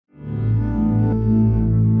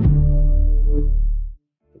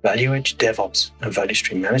ValueEdge DevOps and Value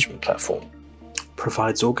Stream Management Platform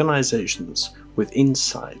provides organizations with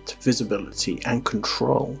insight, visibility, and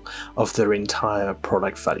control of their entire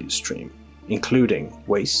product value stream, including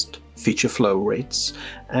waste, feature flow rates,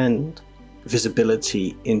 and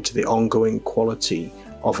visibility into the ongoing quality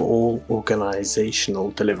of all organizational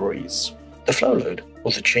deliveries. The flow load,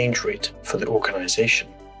 or the change rate for the organization,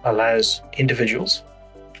 allows individuals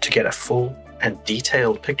to get a full and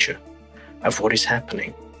detailed picture of what is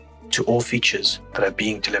happening to all features that are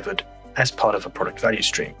being delivered as part of a product value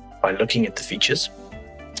stream. By looking at the features,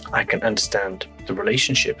 I can understand the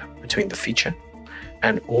relationship between the feature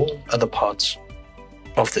and all other parts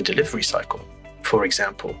of the delivery cycle. For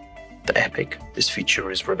example, the epic this feature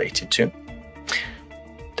is related to,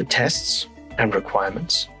 the tests and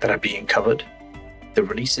requirements that are being covered, the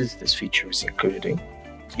releases this feature is included in,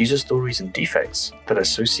 user stories and defects that are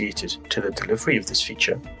associated to the delivery of this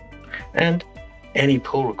feature, and any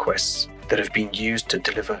pull requests that have been used to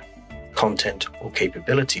deliver content or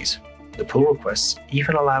capabilities. The pull requests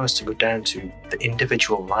even allow us to go down to the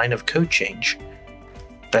individual line of code change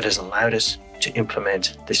that has allowed us to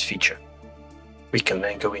implement this feature. We can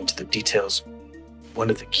then go into the details. One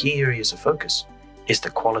of the key areas of focus is the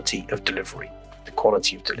quality of delivery. The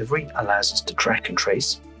quality of delivery allows us to track and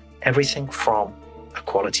trace everything from a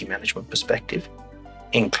quality management perspective,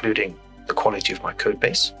 including the quality of my code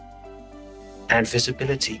base, and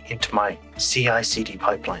visibility into my CI/CD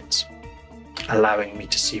pipelines, allowing me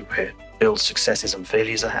to see where build successes and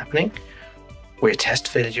failures are happening, where test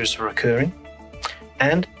failures are occurring,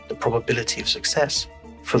 and the probability of success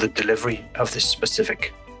for the delivery of this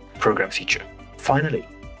specific program feature. Finally,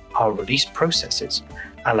 our release processes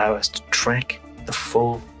allow us to track the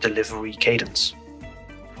full delivery cadence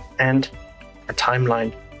and a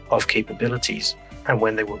timeline of capabilities and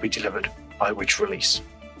when they will be delivered by which release,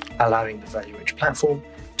 allowing the ValueEdge platform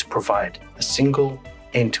to provide a single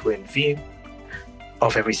end-to-end view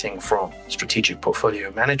of everything from strategic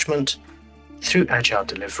portfolio management through agile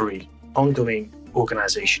delivery, ongoing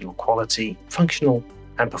organizational quality, functional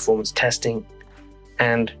and performance testing,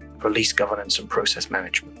 and release governance and process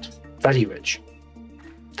management. ValueEdge,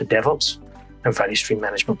 the DevOps and Value Stream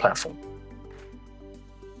Management Platform.